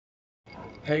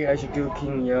Hey guys, you're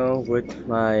cooking here with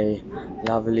my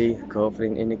lovely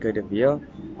girlfriend Enica here.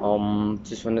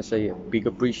 Just want to say a big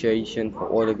appreciation for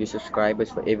all of you subscribers,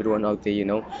 for everyone out there.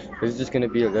 This is just gonna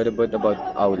be a little bit about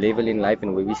our level in life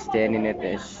and where we stand in it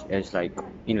as like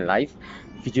in life.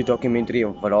 Video documentary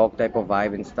or vlog type of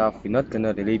vibe and stuff. We're not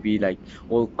gonna really be like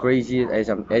all crazy as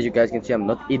you guys can see. I'm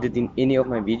not editing any of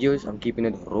my videos. I'm keeping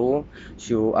it raw.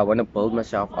 So I wanna build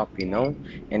myself up.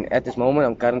 And at this moment,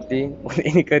 I'm currently with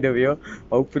Enica here.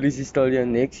 Hopefully she's still here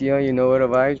next year, you know what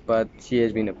vibes, but she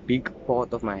has been a big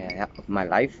part of my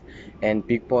life and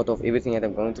big part of everything that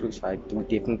I'm going through. So I do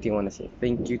definitely want to say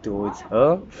thank you towards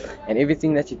her and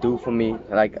everything that she do for me.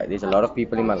 Like there's a lot of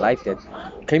people in my life that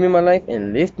came in my life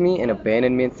and left me and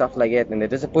abandoned me and stuff like that, and they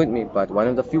disappoint me. But one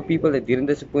of the few people that didn't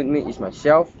disappoint me is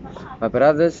myself, my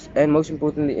brothers, and most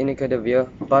importantly, Enika Devere.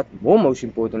 But most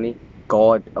importantly,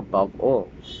 God above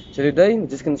all. So today we're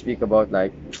just gonna speak about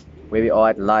like where we are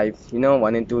at life,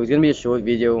 1 and 2. It's gonna be a short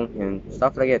video and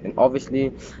stuff like that. And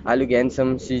obviously, I look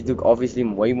handsome. She look obviously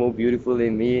way more beautiful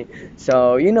than me.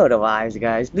 So you know the vibes,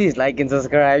 guys. Please like and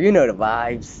subscribe. You know the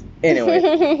vibes. Anyway,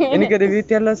 Anika, if you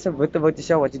tell us a bit about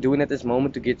yourself, what you're doing at this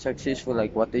moment to get successful,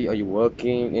 like what are you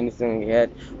working, anything like that?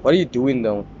 What are you doing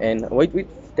though? And wait,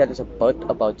 tell us a bit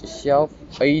about yourself,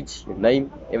 age, your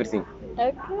name, everything.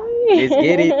 Let's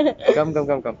get it. Okay. Come.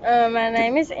 My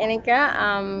name is Enica.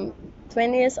 I'm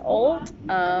 20 years old.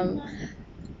 I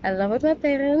live with my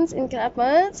parents in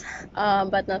Kaapstad,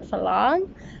 but not for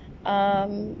long.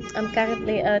 I'm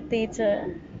currently a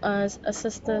teacher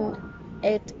assistant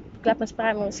at Kaapstad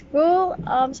Primary School.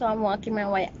 So I'm working my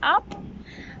way up.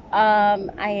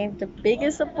 I have the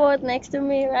biggest support next to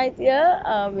me right here.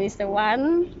 He's the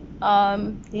one.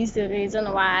 He's the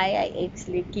reason why I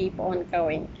actually keep on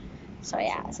going. So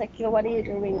yeah, Sakil, what are you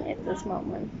doing at this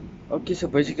moment? Okay, so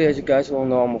basically, as you guys all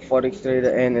know, I'm a forex trader,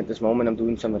 and at this moment, I'm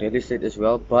doing some real estate as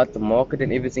well. But the market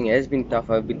and everything has been tough.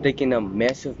 I've been taking a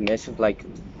massive, like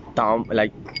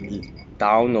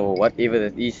down or whatever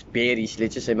that is, bearish.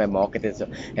 Let's just say my market is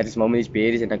at this moment is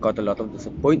bearish, and I got a lot of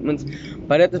disappointments.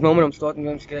 But at this moment, I'm starting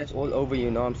from scratch all over.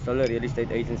 I'm still a real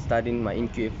estate agent, studying my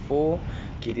NQF4,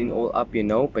 getting all up.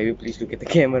 Baby, please look at the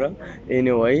camera.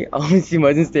 Anyway, she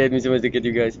mustn't stare at me. She must look at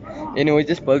you guys. Anyway,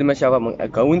 just building myself up. I'm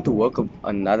going to work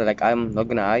another, like, I'm not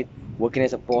gonna hide, working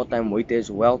as a part-time waiter as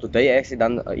well. Today I actually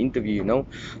done an interview,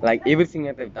 like everything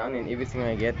that I've done and everything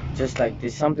I get, just like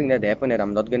there's something that happened that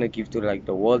I'm not gonna give to like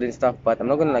the world and stuff, but I'm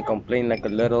not gonna like complain like a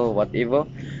little whatever.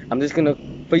 I'm just gonna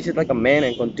face it like a man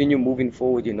and continue moving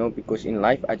forward, because in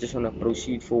life I just wanna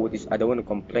proceed forward. I don't wanna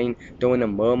complain, don't wanna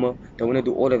murmur, don't wanna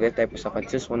do all of that type of stuff. I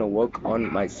just wanna work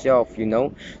on myself.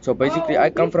 So basically, I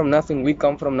come from nothing. We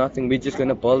come from nothing. We're just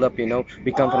gonna build up.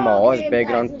 We come from a horse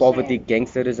background, poverty,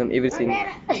 gangsterism, everything.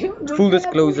 Full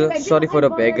disclosure, sorry for the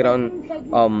background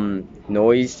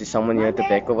noise. There's someone here at the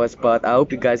back of us, but I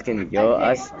hope you guys can hear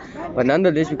us. But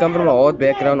nonetheless, we come from a horse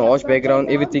background.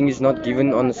 Everything is not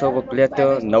given on a silver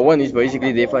platter. No one is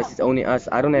basically there for us. It's only us.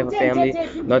 I don't have a family.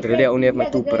 Not really. I only have my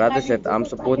two brothers that I'm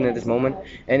supporting at this moment,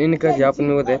 and Inika's helping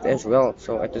me with that as well.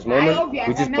 So at this moment,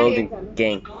 we're just building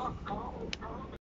gang.